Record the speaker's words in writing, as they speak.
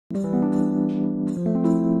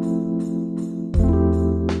Some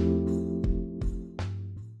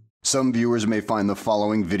viewers may find the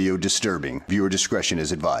following video disturbing. Viewer discretion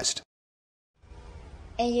is advised.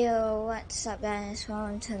 Hey yo, what's up guys,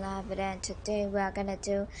 welcome to another video, and today we are gonna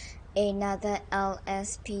do another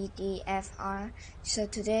LSPDFR. So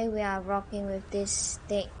today we are rocking with this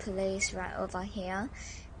state police right over here,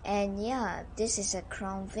 and yeah, this is a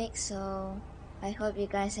Crown Vic, so I hope you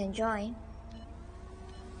guys enjoy.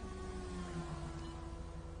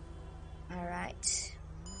 Alright.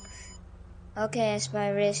 Okay, as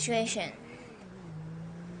by registration.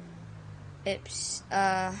 Oops,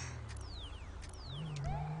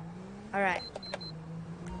 alright.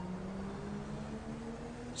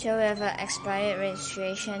 So we have an expired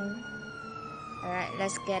registration. Alright,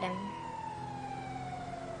 let's get him.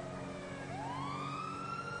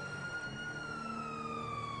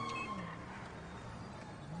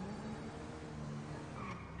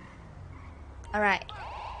 Alright,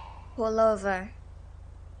 pull over.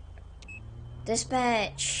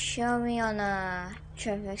 Dispatch, show me on a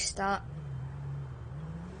traffic stop.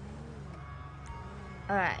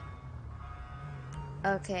 Alright.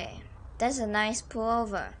 Okay, that's a nice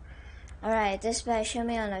pullover. Alright, dispatch, show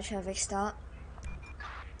me on a traffic stop.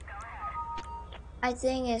 I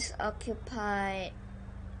think it's occupied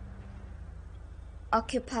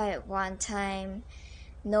at one time.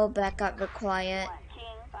 No backup required.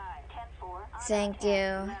 Thank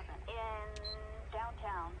you.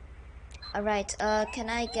 Alright, can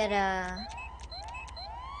I get a...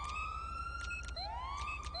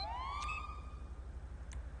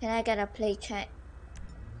 plate check?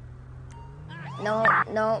 No.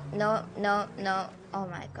 Oh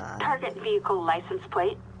my god. Target vehicle license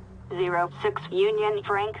plate 06 Union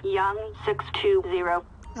Frank Young 620.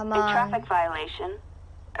 Come A on. traffic violation.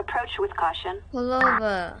 Approach with caution. Pull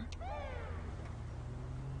over.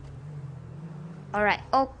 Alright,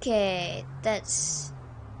 okay. That's...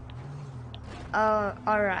 Oh,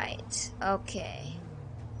 alright. Okay.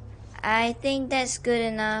 I think that's good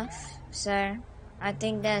enough, sir. I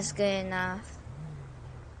think that's good enough.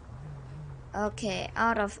 Okay,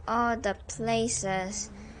 out of all the places.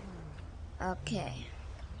 Okay.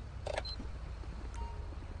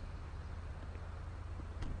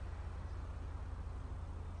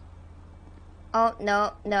 Oh,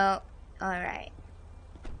 no. Alright.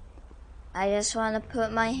 I just want to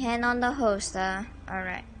put my hand on the holster.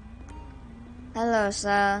 Alright. Hello,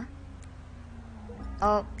 sir.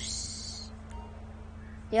 Oops.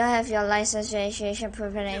 Do you have your license, registration,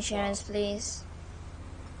 proof, and insurance, please?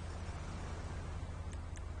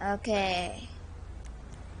 Okay.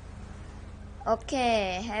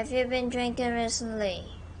 Okay, have you been drinking recently?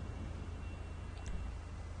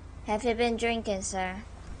 Have you been drinking, sir?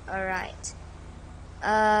 Alright.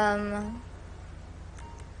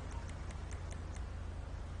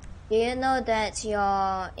 Do you know that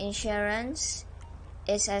your insurance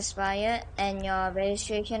is expired and your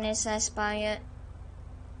registration is expired?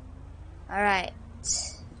 Alright.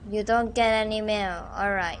 You don't get any mail.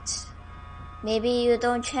 Alright. Maybe you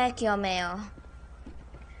don't check your mail.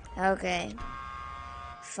 Okay.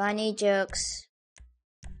 Funny jokes.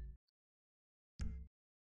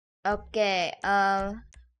 Okay,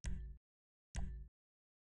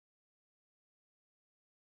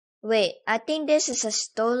 wait, I think this is a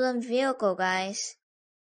stolen vehicle, guys.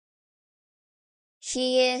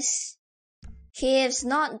 He is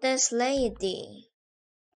not this lady.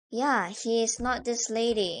 Yeah, he is not this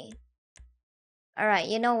lady. Alright,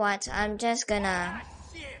 you know what? I'm just gonna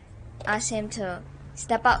ask him to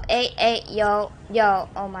step up. Hey, yo.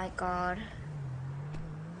 Oh my god.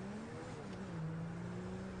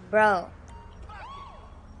 Bro,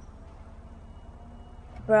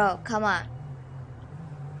 come on.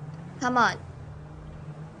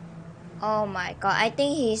 Oh my god, I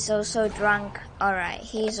think he's also drunk. Alright,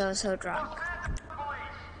 he's also drunk.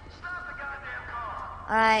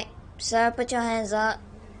 Alright, sir, put your hands up.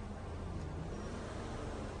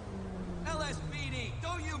 LSPD,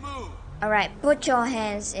 don't you move! Alright, put your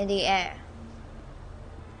hands in the air.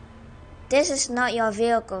 This is not your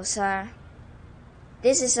vehicle, sir.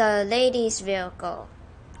 This is a lady's vehicle.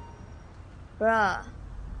 Bruh,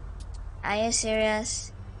 are you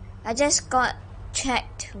serious? I just got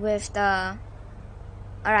checked with the...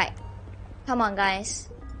 Alright, come on guys.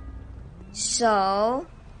 So,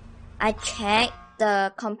 I checked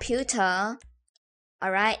the computer.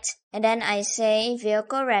 Alright, and then I say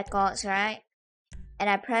vehicle records, right? And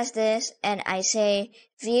I press this and I say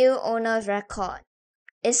view owner record.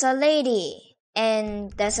 It's a lady,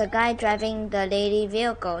 and there's a guy driving the lady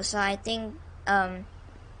vehicle, so I think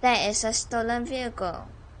that is a stolen vehicle.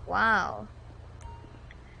 Wow.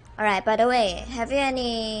 Alright, by the way, have you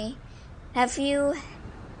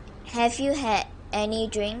had any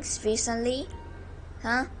drinks recently?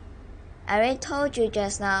 Huh? I already told you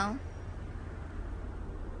just now.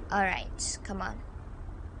 Alright, come on.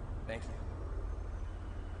 Thank you.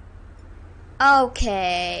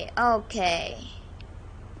 Okay.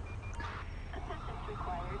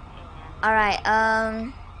 Alright,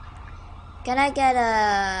 can I get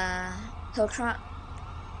a tow truck?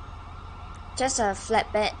 Just a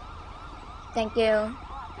flatbed. Thank you.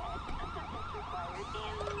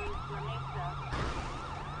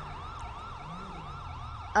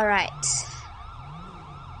 Alright.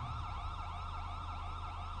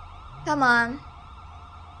 Come on.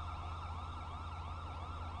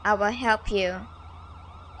 I will help you.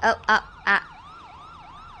 Oh, up.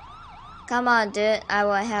 Come on, dude. I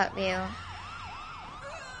will help you.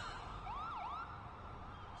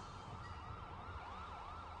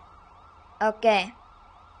 Okay.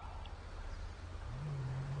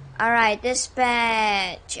 Alright,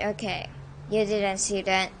 dispatch. Okay. You didn't see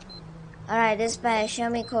that. Alright, dispatch. Show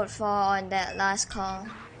me code 4 on that last call.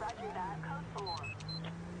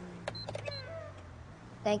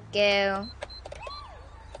 Thank you.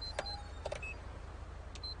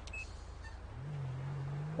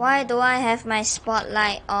 Why do I have my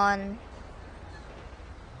spotlight on?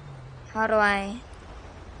 How do I?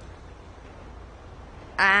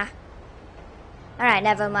 Alright,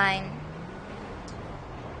 never mind.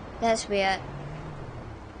 That's weird.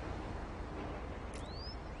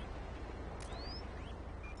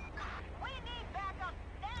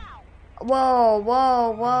 Whoa.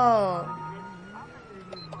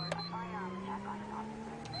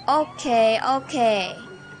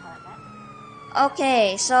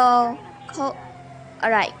 Okay, so code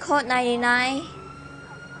 99.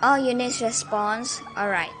 All units response.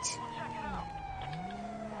 Alright.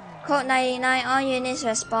 Code 99, all units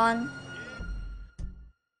respond.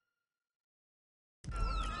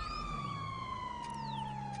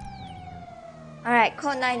 Alright,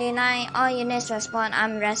 code 99, all units respond.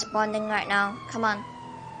 I'm responding right now. Come on,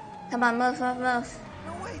 move. No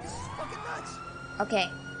way, this is fucking nuts. Okay,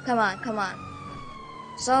 come on.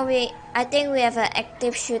 So I think we have an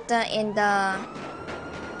active shooter in the...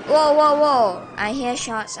 Whoa. I hear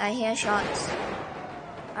shots. Alright,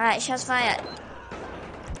 shots fired.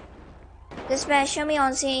 Dispatch, show me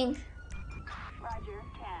on scene. Roger,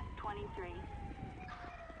 10-23.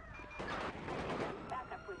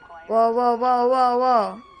 Backup required.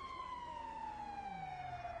 Whoa.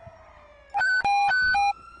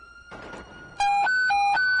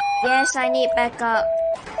 Yes, I need backup.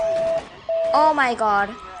 Oh my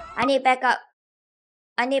god. I need backup.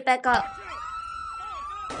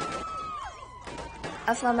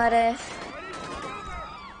 Affirmative.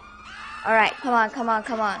 Alright, come on.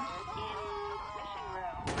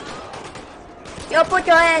 Yo, put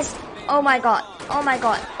your hands. Oh my god.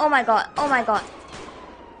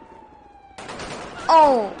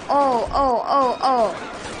 Oh.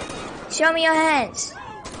 Show me your hands.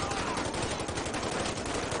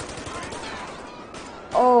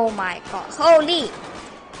 Oh my god. Holy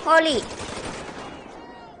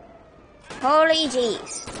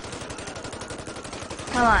jeez.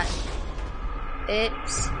 Come on.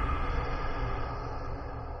 Oops.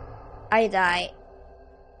 I died.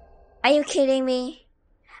 Are you kidding me?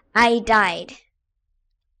 I died.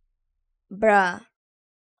 Bruh.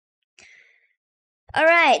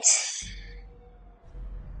 Alright.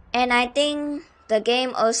 And I think the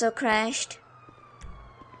game also crashed.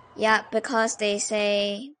 Yeah, because they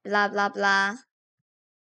say blah blah blah.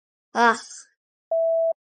 Ugh.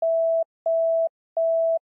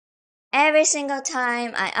 Every single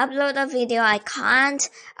time I upload a video, I can't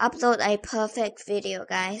upload a perfect video,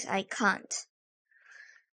 guys. I can't.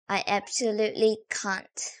 I absolutely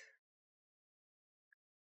can't.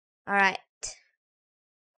 Alright.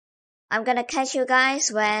 I'm gonna catch you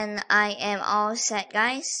guys when I am all set,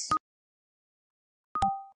 guys.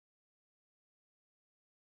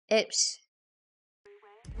 Oops.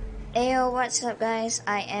 Ayo, what's up, guys?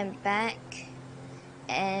 I am back.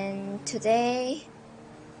 And today...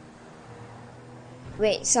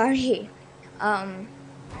 Wait, sorry.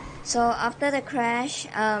 So after the crash,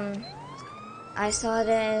 I saw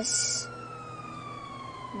this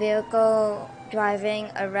vehicle driving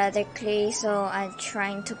erratically, so I'm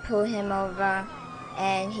trying to pull him over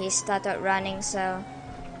and he started running, so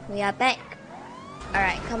we are back.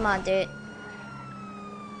 Alright, come on, dude.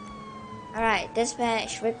 Alright,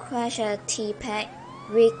 dispatch, request a T-pack.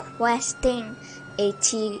 Requesting a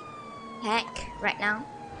T-pack right now.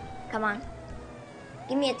 Come on.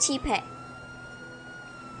 Give me a T-pack.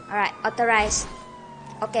 Alright, authorized.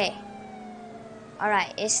 Okay.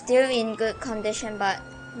 Alright, it's still in good condition, but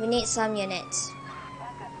we need some units.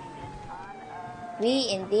 We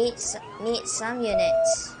indeed need some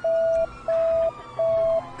units.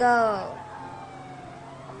 Go.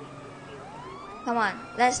 Come on,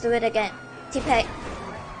 let's do it again. T-Pack.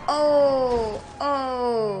 Oh,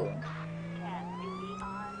 oh.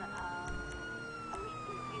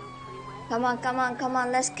 Come on, come on, come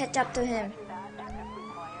on, let's catch up to him.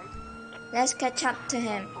 Let's catch up to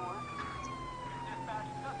him.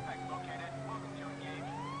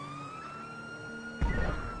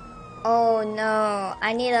 Oh no,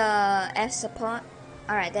 I need a F support.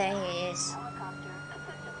 Alright, there he is.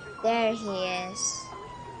 There he is.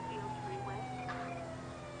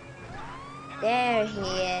 There he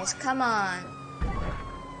is. Come on.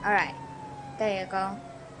 Alright, there you go.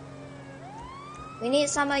 We need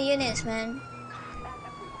some more units, man.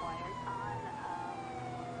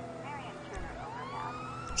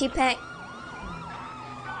 T-Pack.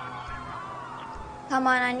 Come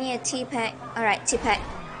on, I need a T-Pack. Alright, T-Pack.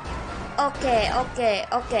 Okay, okay,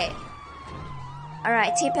 okay.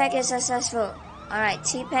 Alright, T-Pack is successful. Alright,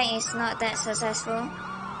 T-Pack is not that successful.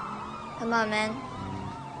 Come on, man.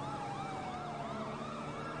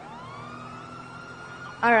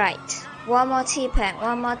 Alright, one more T-Pack,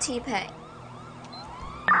 one more T-Pack.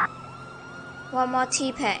 One more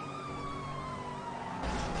T-Pack.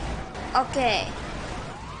 Okay.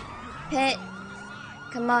 Pit.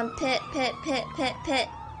 Come on, pit, pit, pit, pit, pit.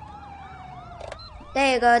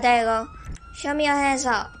 There you go, there you go. Show me your hands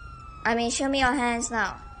out. Show me your hands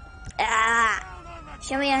now. Ah!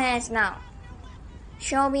 Show me your hands now.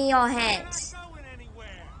 Show me your hands.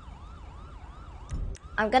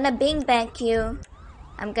 I'm gonna bing back you.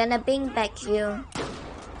 I'm gonna bing back you.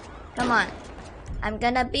 Come on. I'm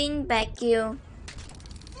gonna bing back you.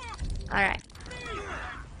 Alright.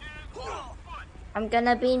 I'm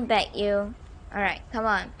gonna bean back you. Alright, come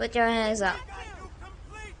on. Put your hands up.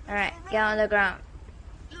 Alright, get on the ground.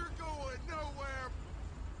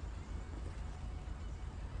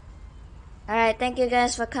 Alright, thank you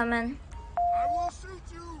guys for coming. I will shoot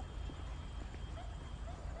you.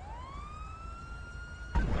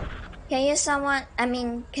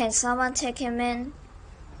 Can someone take him in?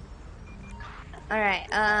 Alright,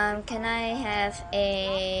 can I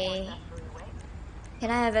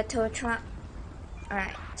have a tow truck?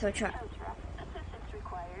 Alright, tow truck.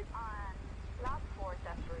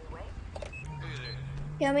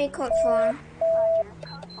 Show me code 4.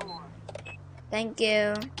 Thank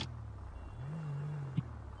you.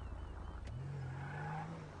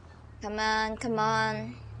 Come on, come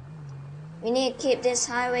on. We need to keep this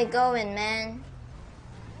highway going, man.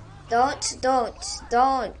 Don't.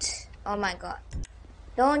 Oh my god.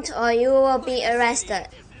 Don't or you will be arrested.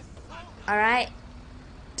 Alright?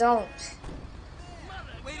 Don't.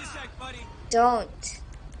 Wait a sec, buddy.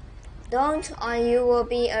 Don't or you will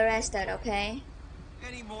be arrested, okay?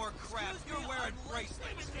 Any more crap? You're wearing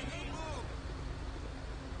bracelets.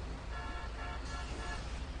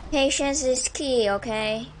 Patience is key,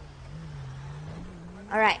 okay?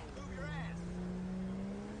 Alright.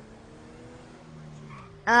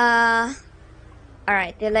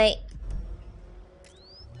 Alright, delay.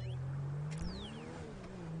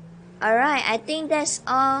 Alright, I think that's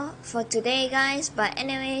all for today, guys. But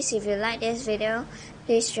anyways, if you like this video,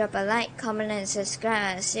 please drop a like, comment, and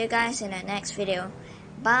subscribe. I'll see you guys in the next video.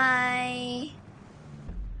 Bye!